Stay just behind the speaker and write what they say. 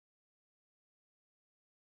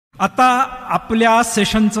आता आपल्या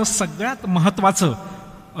सेशनचं सगळ्यात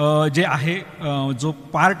महत्त्वाचं जे आहे जो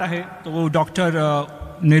पार्ट आहे तो डॉक्टर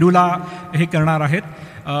नेरुला हे करणार आहेत.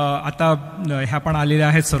 आता ह्या पण आलेल्या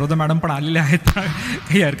आहेत, सरोदा मॅडम पण आलेल्या आहेत,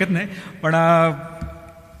 काही हरकत नाही. पण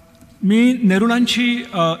मी नेरुलांची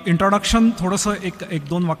इंट्रोडक्शन थोडंसं एक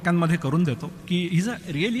दोन वाक्यांमध्ये करून देतो की इज अ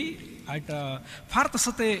रिअली फार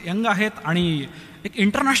तसं ते यंग आहेत आणि एक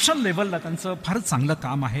इंटरनॅशनल लेवलला त्यांचं फारच चांगलं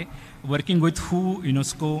काम आहे. वर्किंग विथ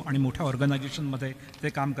युनेस्को आणि मोठ्या ऑर्गनायझेशनमध्ये ते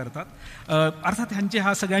काम करतात. अर्थात ह्यांचे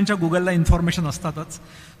ह्या सगळ्यांच्या गुगलला इन्फॉर्मेशन असतातच.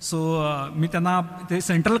 सो मी त्यांना ते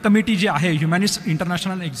सेंट्रल कमिटी जी आहे ह्युमॅनिस्ट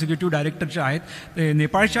इंटरनॅशनल एक्झिक्युटिव्ह डायरेक्टर जे आहेत ते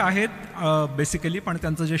नेपाळचे आहेत बेसिकली, पण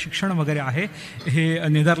त्यांचं जे शिक्षण वगैरे आहे हे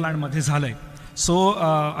नेदरलँडमध्ये झालं आहे. सो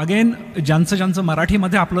अगेन ज्यांचं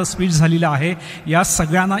मराठीमध्ये आपलं स्पीच झालेलं आहे या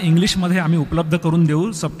सगळ्यांना इंग्लिशमध्ये आम्ही उपलब्ध करून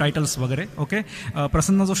देऊ सबटायटल्स वगैरे. ओके.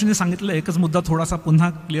 प्रसन्न जोशींनी सांगितलं एकच मुद्दा थोडासा पुन्हा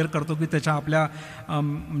क्लिअर करतो की त्याच्या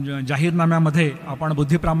आपल्या जाहीरनाम्यामध्ये आपण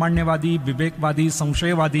बुद्धिप्रामाण्यवादी, विवेकवादी,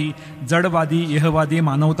 संशयवादी, जडवादी, येहवादी,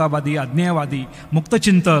 मानवतावादी, अज्ञेयवादी,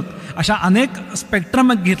 मुक्तचिंतक अशा अनेक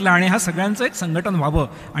स्पेक्ट्रम घेतला आणि ह्या सगळ्यांचं एक संघटन व्हावं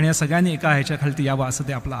आणि या सगळ्यांनी एका ह्याच्या खालती यावं असं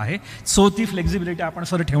ते आपलं आहे. सो ती फ्लेक्झिबिलिटी आपण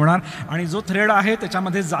सर ठेवणार आणि जो थ्रेड आहे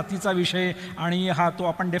त्याच्यामध्ये जातीचा विषय आणि हा तो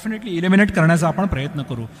आपण डेफिनेटली इलिमिनेट करण्याचा आपण प्रयत्न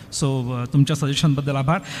करू. सो तुमच्या सजेशनबद्दल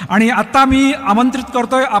आभार. आणि आता मी आमंत्रित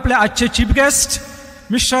करतोय आपल्या आजचे चीफ गेस्ट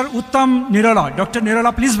मिस्टर उत्तम Niraula. Doctor Niraula,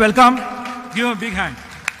 please welcome. Give a big hand.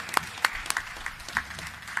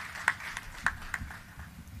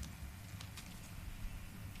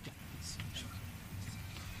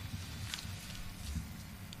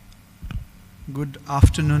 Good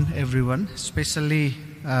afternoon, everyone. Especially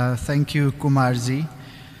thank you, Kumarji,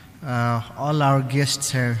 all our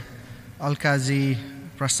guests here, Alkaji,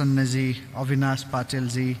 Prasannaji, Avinash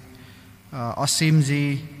Patelji,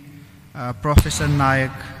 Asimji, Professor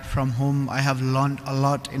Nayak, from whom I have learned a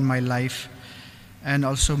lot in my life, and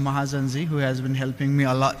also Mahajanji, who has been helping me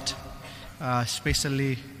a lot,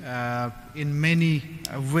 especially in many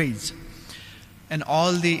ways, and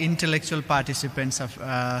all the intellectual participants of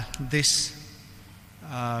this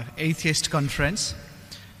Atheist conference.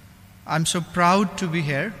 I'm so proud to be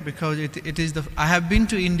here because it is I have been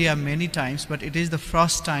to India many times, but it is the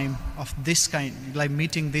first time of this kind, like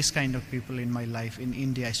meeting this kind of people in my life, in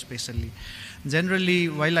India especially. Generally,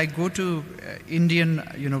 while I go to Indian,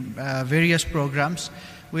 various programs,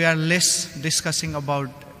 we are less discussing about,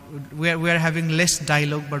 we are having less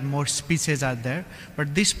dialogue, but more speeches are there.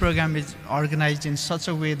 But this program is organized in such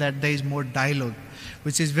a way that there is more dialogue,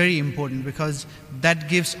 which is very important because that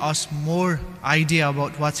gives us more idea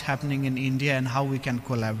about what's happening in India and how we can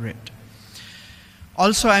collaborate.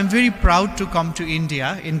 Also, I'm very proud to come to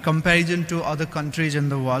India in comparison to other countries in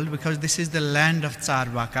the world because this is the land of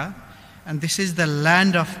Charvaka, and this is the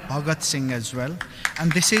land of Bhagat Singh as well,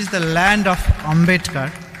 and this is the land of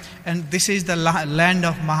Ambedkar, and this is the land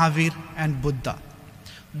of Mahavir and Buddha.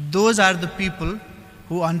 Those are the people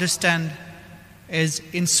who understand as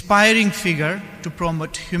inspiring figure to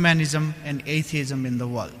promote humanism and atheism in the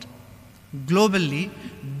world. Globally,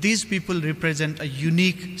 these people represent a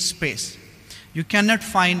unique space. You cannot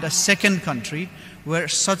find a second country where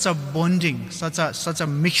such a bonding, such a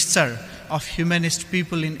mixture of humanist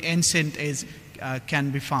people in ancient age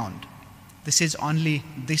can be found. This is only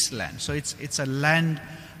this land. So it's a land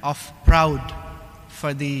of proud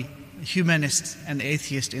for the humanists and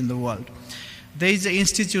atheists in the world. There is an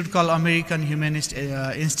institute called American Humanist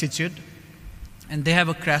Institute, and they have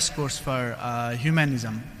a crash course for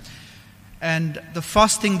humanism. And the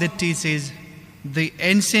first thing they teach is the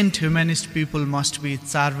ancient humanist people must be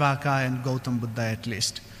Charvaka and Gautam Buddha at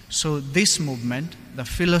least. So this movement, the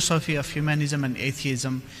philosophy of humanism and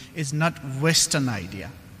atheism, is not Western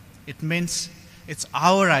idea. It means it's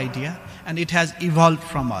our idea, and it has evolved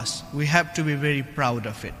from us. We have to be very proud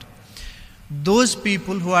of it. Those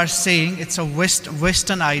people who are saying it's a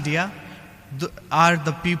Western idea are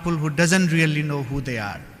the people who doesn't really know who they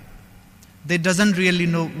are. They doesn't really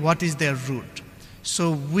know what is their root.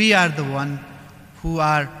 So we are the one who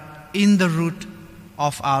are in the root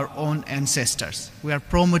of our own ancestors. We are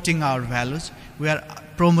promoting our values. We are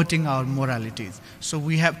promoting our moralities. So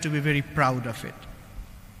we have to be very proud of it.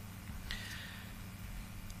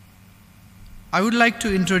 I would like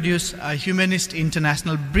to introduce Humanist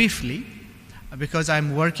International briefly, because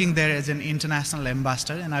I'm working there as an international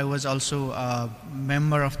ambassador, and I was also a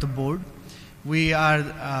member of the board. There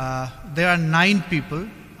are 9 people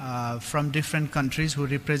from different countries who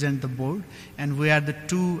represent the board, and we are the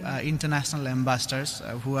 2 international ambassadors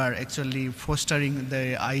who are actually fostering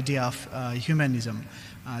the idea of humanism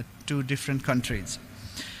to different countries.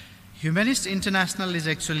 Humanist International is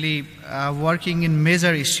actually working in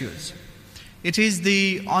major issues. It is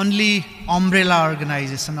the only umbrella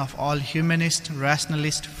organization of all humanist,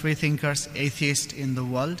 rationalist, freethinkers, atheists in the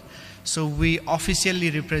world. So we officially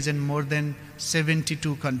represent more than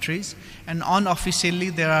 72 countries, and unofficially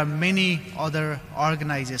there are many other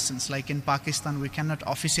organizations. Like in Pakistan, we cannot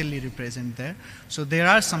officially represent there. So there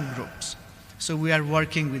are some groups. So we are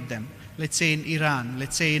working with them. Let's say in Iran,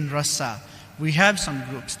 let's say in Russia, we have some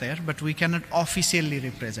groups there, but we cannot officially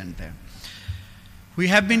represent them. We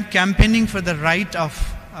have been campaigning for the right of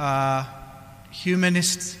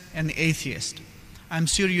humanists and atheists. I'm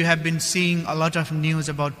sure you have been seeing a lot of news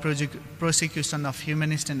about persecution of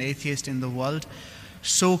humanists and atheists in the world.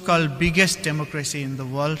 So-called biggest democracy in the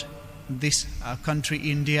world, this country,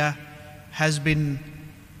 India, has been,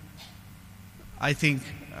 I think,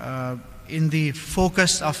 in the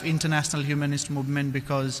focus of international humanist movement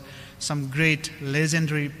because some great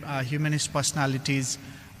legendary humanist personalities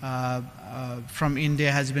from India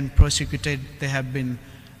has been persecuted. They have been,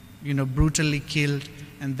 brutally killed,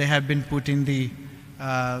 and they have been put in the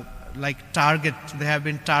they have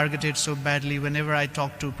been targeted so badly. Whenever I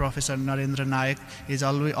talk to Professor Narendra Nayak, he's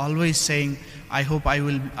always saying, I hope I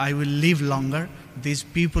will live longer. These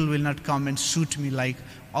people will not come and shoot me like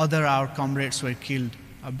our comrades were killed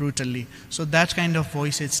brutally. So that kind of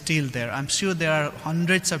voice is still there. I'm sure there are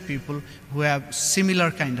hundreds of people who have similar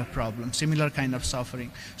kind of problems, similar kind of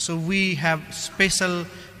suffering. So we have special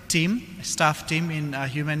staff team in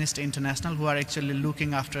Humanist International who are actually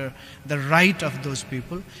looking after the right of those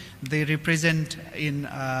people. They represent in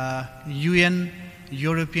UN,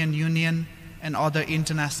 European Union, and other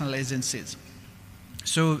international agencies.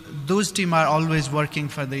 So those teams are always working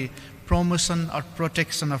for the promotion or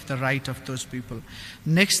protection of the right of those people.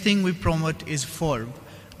 Next thing we promote is FORB.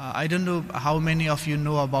 I don't know how many of you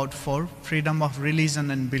know about FORB, freedom of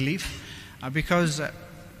religion and belief, because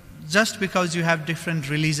just because you have different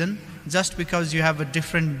religion, just because you have a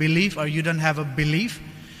different belief or you don't have a belief,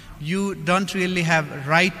 you don't really have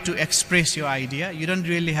right to express your idea. You don't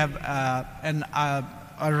really have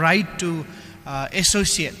a right to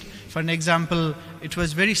associate. For an example, it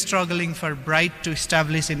was very struggling for Bright to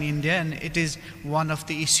establish in India, and it is one of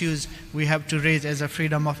the issues we have to raise as a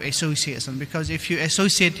freedom of association. Because if you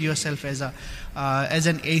associate yourself as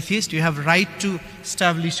an atheist, you have right to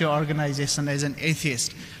establish your organization as an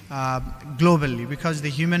atheist globally, because the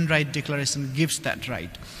Human Rights Declaration gives that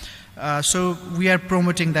right. So we are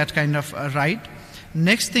promoting that kind of right.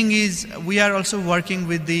 Next thing is we are also working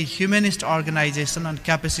with the humanist organization on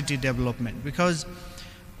capacity development, because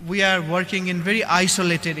we are working in very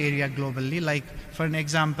isolated area globally. Like for an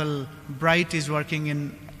example, Bright is working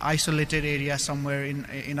in isolated area somewhere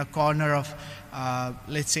in a corner of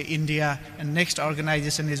let's say India, and next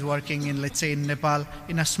organization is working in, let's say, in Nepal,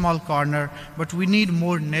 in a small corner. But we need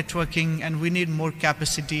more networking and we need more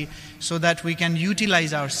capacity so that we can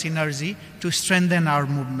utilize our synergy to strengthen our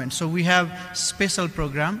movement. So we have special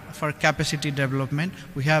program for capacity development.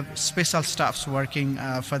 We have special staffs working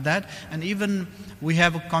for that, and even we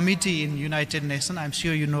have a committee in United Nations, I'm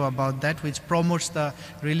sure you know about that, which promotes the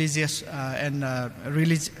religious and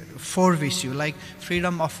fourth issue, like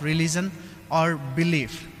freedom of religion or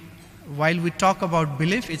belief. While we talk about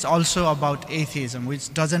belief, it's also about atheism,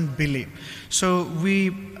 which doesn't believe. So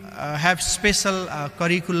we have special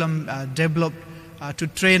curriculum developed to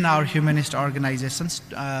train our humanist organizations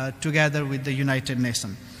together with the United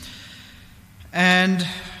Nations. And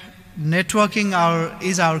networking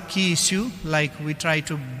is our key issue. Like we try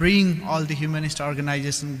to bring all the humanist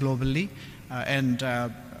organizations globally and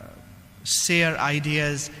share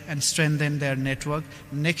ideas and strengthen their network.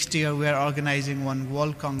 Next year we are organizing one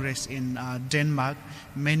World Congress in Denmark.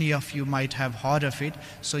 Many of you might have heard of it.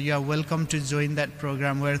 So you are welcome to join that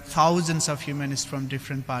program where thousands of humanists from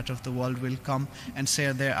different parts of the world will come and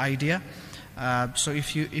share their idea. So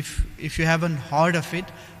if you haven't heard of it,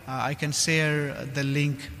 I can share the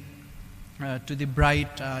link to the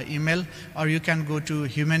Bright email, or you can go to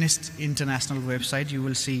Humanist International website. You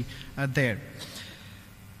will see there.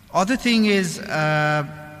 Other thing is,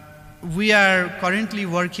 we are currently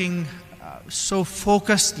working so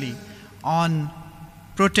focusedly on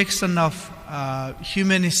protection of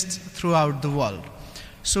humanists throughout the world.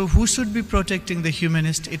 So who should be protecting the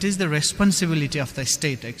humanists? It is the responsibility of the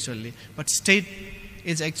state actually, but state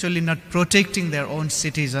is actually not protecting their own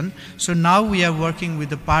citizen. So now we are working with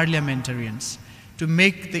the parliamentarians to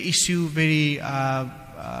make the issue very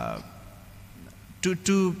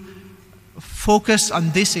to focus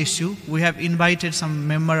on this issue, we have invited some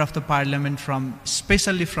member of the parliament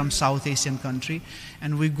especially from South Asian country,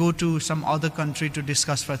 and we go to some other country to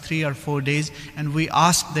discuss for 3 or 4 days, and we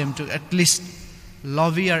ask them to at least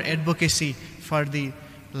lobby or advocacy for the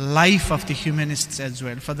life of the humanists as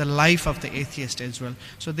well, for the life of the atheists as well.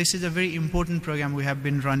 So this is a very important program we have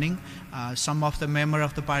been running. Some of the member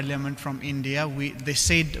of the parliament from India, they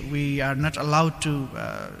said we are not allowed to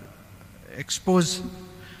expose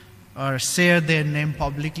or share their name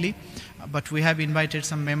publicly, but we have invited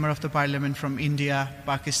some member of the parliament from India,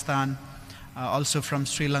 Pakistan, also from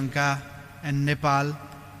Sri Lanka and Nepal.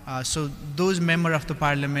 So those member of the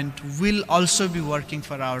parliament will also be working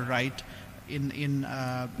for our right in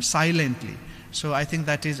silently. So I think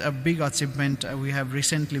that is a big achievement we have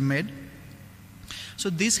recently made. So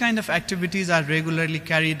these kind of activities are regularly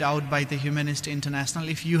carried out by the Humanist International.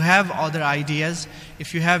 If you have other ideas,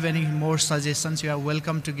 if you have any more suggestions, you are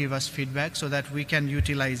welcome to give us feedback so that we can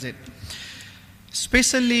utilize it.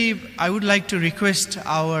 Especially, I would like to request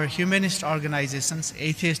our humanist organizations,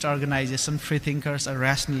 atheist organizations, freethinkers or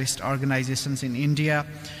rationalist organizations in India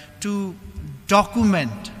to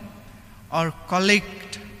document or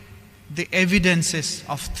collect the evidences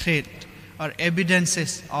of threat or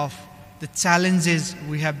evidences of the challenges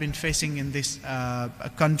we have been facing in this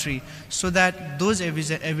country, so that those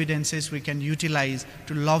evidences we can utilize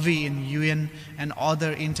to lobby in UN and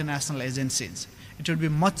other international agencies. It will be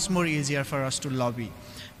much more easier for us to lobby,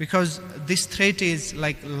 because this threat is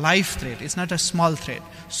like life threat. It's not a small threat.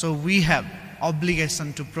 So we have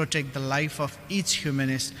obligation to protect the life of each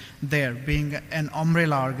humanist there, being an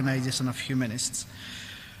umbrella organization of humanists.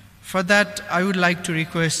 For that, I would like to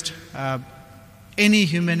request any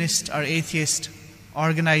humanist or atheist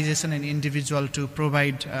organization and individual to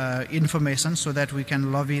provide information so that we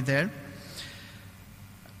can lobby there.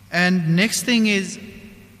 And next thing is,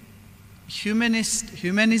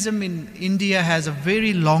 humanism in India has a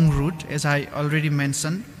very long route, as I already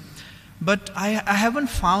mentioned, but I haven't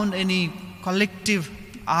found any collective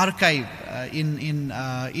archive in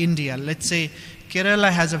India. Let's say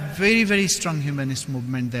Kerala has a very, very strong humanist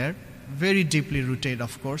movement there, very deeply rooted,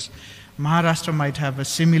 of course. Maharashtra might have a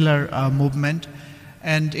similar movement,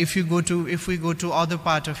 and if we go to other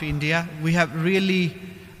part of India, we have really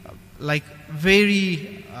like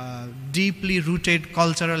very deeply rooted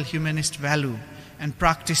cultural humanist value and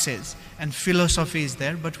practices and philosophies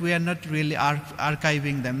there, but we are not really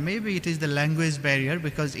archiving them. Maybe it is the language barrier,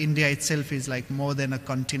 because India itself is like more than a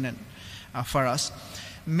continent for us.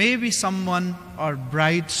 Maybe someone or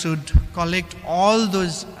bride should collect all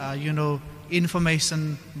those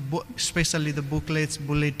information, especially the booklets,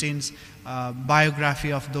 bulletins,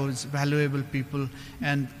 biography of those valuable people,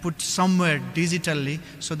 and put somewhere digitally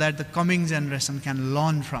so that the coming generation can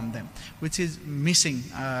learn from them, which is missing.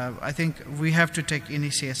 I think we have to take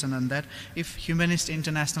initiation on that. If Humanist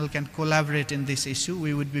International can collaborate in this issue,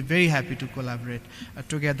 we would be very happy to collaborate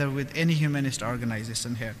together with any humanist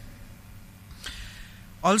organization here.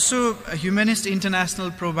 Also, Humanist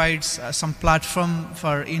International provides some platform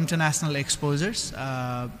for international exposures.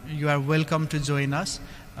 You are welcome to join us.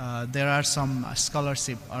 There are some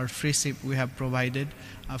scholarship or freeship we have provided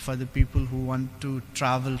for the people who want to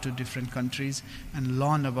travel to different countries and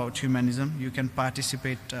learn about humanism. You can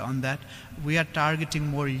participate on that. We are targeting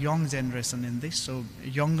more young generation in this, so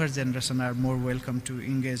younger generation are more welcome to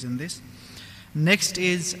engage in this. Next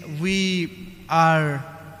is, we are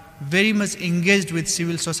very much engaged with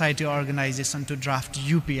civil society organization to draft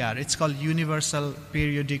UPR. It's called Universal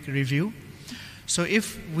Periodic Review. So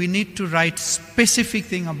if we need to write specific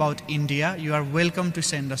thing about India, you are welcome to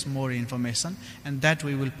send us more information, and that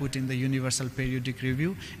we will put in the Universal Periodic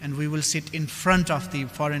Review, and we will sit in front of the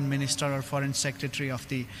foreign minister or foreign secretary of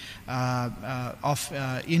the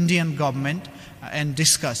Indian government and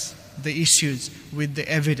discuss the issues with the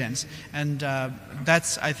evidence. And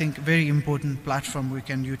that's, I think, very important platform we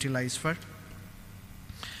can utilize for.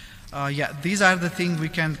 These are the things we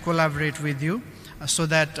can collaborate with you. So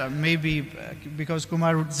that maybe, because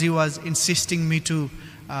Kumarji was insisting me to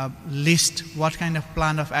list what kind of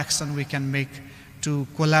plan of action we can make to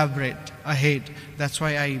collaborate ahead. That's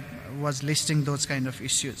why I was listing those kind of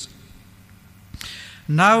issues.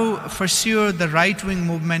 Now, for sure, the right-wing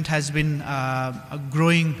movement has been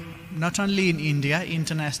growing not only in India,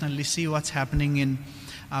 internationally. See what's happening in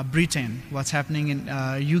Britain, what's happening in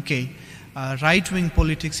UK. Right-wing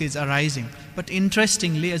politics is arising. But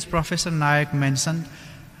interestingly, as Professor Nayak mentioned,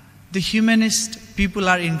 the humanist people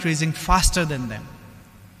are increasing faster than them.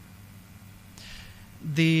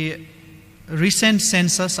 The recent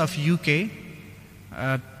census of UK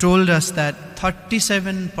told us that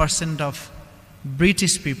 37% of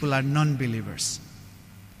British people are non-believers.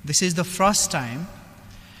 This is the first time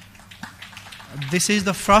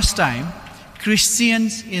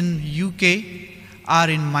Christians in UK are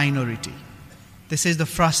in minority. This is the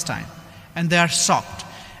first time. And they are shocked.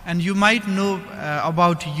 And you might know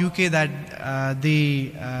about UK that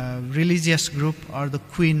the religious group or the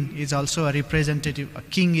Queen is also a representative, a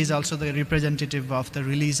king is also the representative of the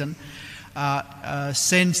religion,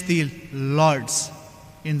 sends the lords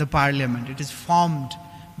in the parliament. It is formed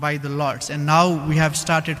by the lords. And now we have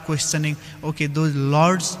started questioning, okay, those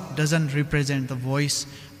lords doesn't represent the voice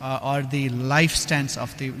or the life stance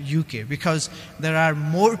of the UK, because there are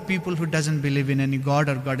more people who doesn't believe in any god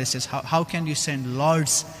or goddesses. How can you send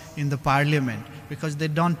lords in the parliament? Because they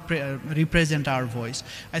don't represent our voice.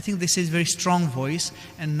 I think this is very strong voice,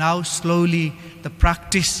 and now slowly the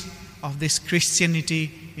practice of this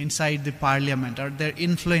Christianity inside the parliament, or their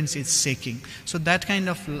influence, is shaking. So that kind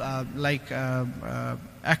of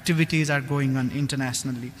activities are going on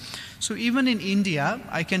internationally. So even in India,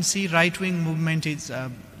 I can see right-wing movement is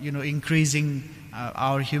increasing.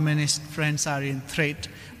 Our humanist friends are in threat,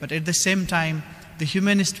 but at the same time, the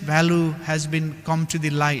humanist value has been come to the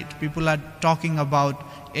light. People are talking about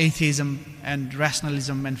atheism and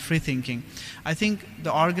rationalism and free thinking. I think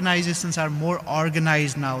the organizations are more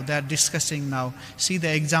organized now. They are discussing now. See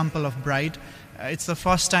the example of Bride. It's the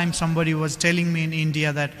first time somebody was telling me in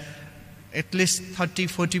India that at least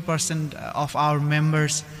 30-40% of our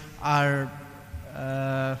members are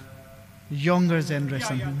younger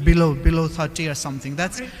generation, below 30 or something.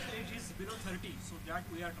 That's average age is below 30, so that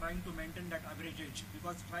we are trying to maintain that average age,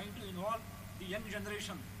 because trying to involve the young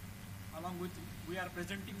generation, along with we are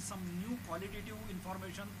presenting some new qualitative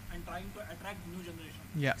information and trying to attract new generation.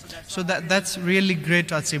 Yeah, so that's really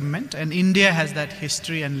great achievement, and India has that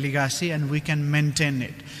history and legacy, and we can maintain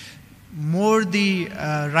it. More the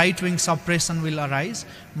right-wing suppression will arise,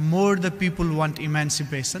 more the people want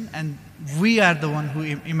emancipation, and we are the one who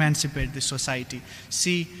emancipate the society.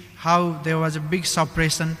 See how there was a big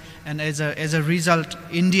suppression, and as a result,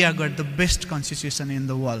 India got the best constitution in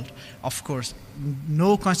the world. Of course,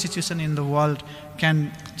 no constitution in the world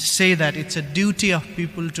can say that. It's a duty of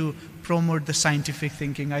people to promote the scientific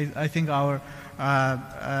thinking. I think our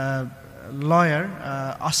lawyer,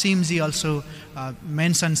 Asimji, also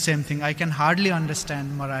mentioned same thing. I can hardly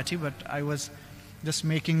understand Marathi, but I was just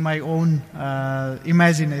making my own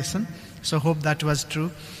imagination. So hope that was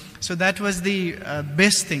true. So that was the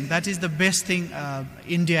best thing. That is the best thing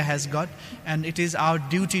India has got, and it is our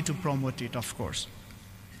duty to promote it, of course.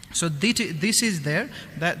 So this is there.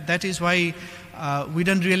 That is why we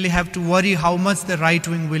don't really have to worry how much the right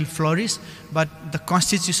wing will flourish, but the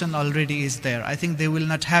constitution already is there. I think they will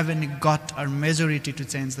not have any gut or majority to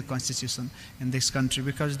change the constitution in this country,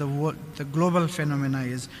 because the global phenomena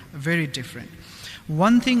is very different.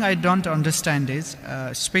 One thing I don't understand is,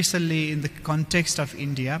 especially in the context of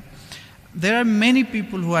India, there are many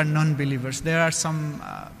people who are non-believers. There are some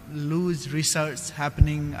loose research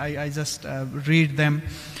happening. I just read them.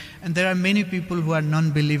 And there are many people who are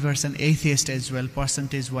non-believers and atheists as well,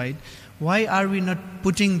 percentage-wide. Why are we not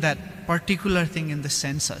putting that particular thing in the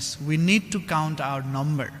census? We need to count our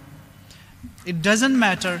number. It doesn't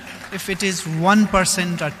matter if it is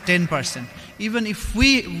 1% or 10%. Even if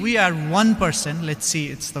we are 1%, let's see,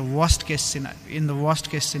 it's the worst case scenario. In the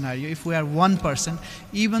worst case scenario, if we are 1%,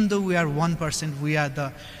 even though we are 1%, we are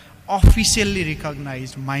the officially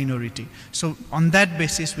recognized minority. So on that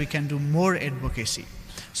basis, we can do more advocacy.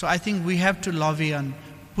 So I think we have to lobby on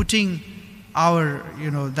putting our,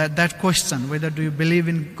 that question, whether do you believe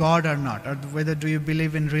in God or not, or whether do you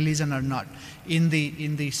believe in religion or not, in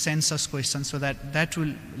the census question, so that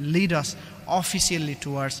will lead us officially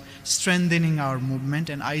towards strengthening our movement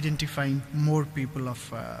and identifying more people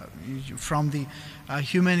from the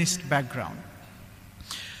humanist background.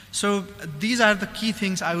 So these are the key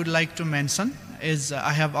things I would like to mention. As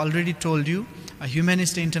I have already told you,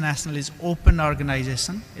 Humanist International is open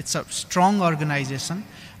organization. It's a strong organization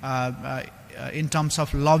in terms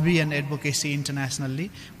of lobby and advocacy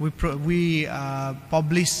internationally. We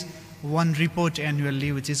publish one report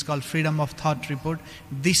annually, which is called Freedom of Thought Report.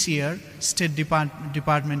 This year, State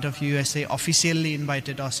Department of USA officially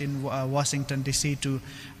invited us in Washington, D.C. to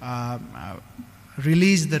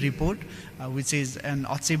release the report, which is an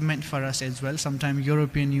achievement for us as well. Sometimes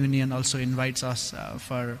European Union also invites us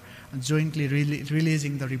for jointly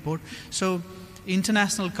releasing the report. So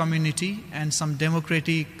international community and some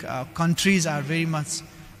democratic countries are very much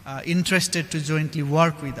interested to jointly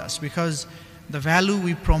work with us, because the value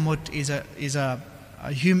we promote is a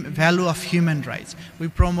value of human rights. We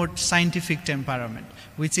promote scientific temperament,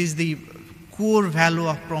 which is the core value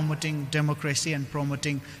of promoting democracy and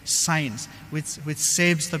promoting science, which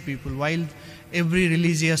saves the people. While every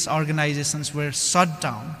religious organizations were shut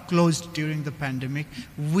down, closed during the pandemic,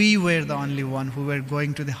 we were the only one who were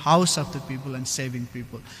going to the house of the people and saving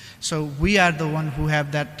people. So we are the one who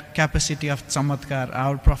have that capacity of chamatkar.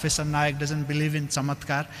 Our Professor Nayak doesn't believe in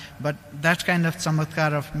chamatkar, but that kind of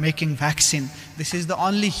chamatkar of making vaccine, this is the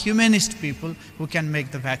only humanist people who can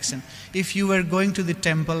make the vaccine. If you were going to the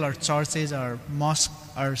temple or churches or mosque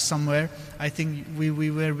or somewhere, I think we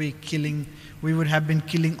would have been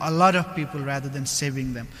killing a lot of people rather than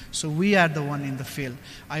saving them. So we are the one in the field.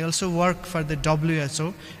 I also work for the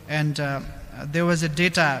WHO, and there was a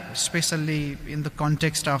data, especially in the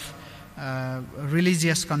context of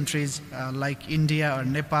religious countries like India or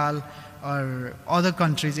Nepal or other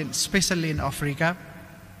countries, especially in Africa,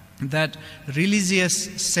 that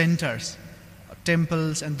religious centers,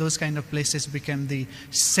 temples and those kind of places became the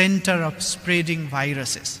center of spreading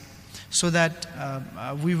viruses. So that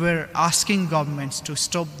we were asking governments to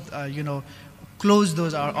stop, close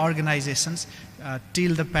those organizations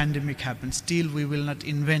till the pandemic happens, till we will not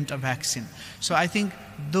invent a vaccine. So I think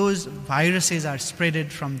those viruses are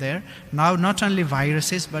spreaded from there. Now not only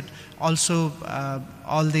viruses, but also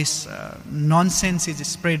all this nonsense is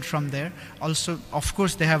spread from there. Also, of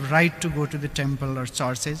course, they have right to go to the temple or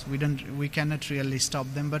churches. We cannot really stop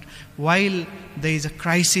them. But while there is a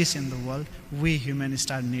crisis in the world, we humanists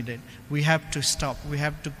are needed. We have to stop. We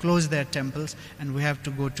have to close their temples, and we have to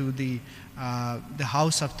go to the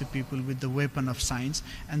house of the people with the weapon of science.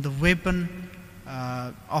 And the weapon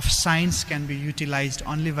of science can be utilized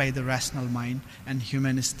only by the rational mind and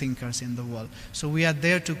humanist thinkers in the world. So we are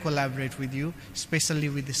there to collaborate with you, especially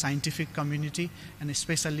with the scientific community, and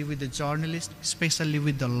especially with the journalists, especially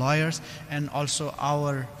with the lawyers, and also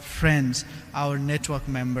our friends, our network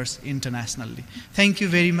members internationally. Thank you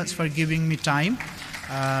very much for giving me time.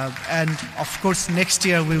 And of course, next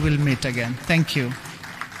year we will meet again. Thank you.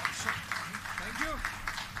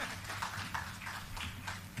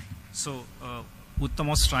 So, Uttam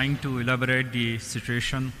was trying to elaborate the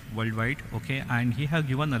situation worldwide, okay, and he has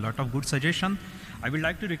given a lot of good suggestions. I would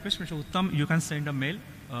like to request Mr. Uttam, you can send a mail,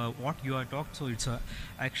 what you have talked, so it's an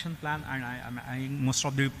action plan, and most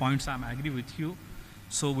of the points I agree with you.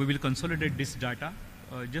 So we will consolidate this data.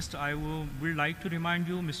 Just I would like to remind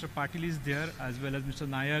you, Mr. Patil is there, as well as Mr.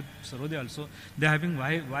 Nayak, Sarode also. They are having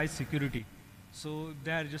wide security. So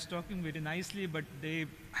they are just talking very nicely, but they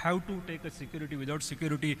have to take a security. Without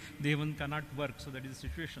security, they even cannot work. So that is the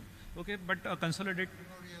situation. Okay, but consolidate.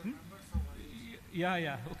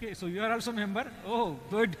 Yeah. Okay, so you are also member. Oh,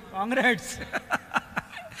 good. Congrats.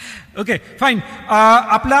 Okay, fine.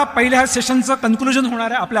 आपल्या पहिल्या सेशनचं conclusion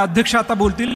होणार आहे. आपल्या अध्यक्ष आता बोलतील.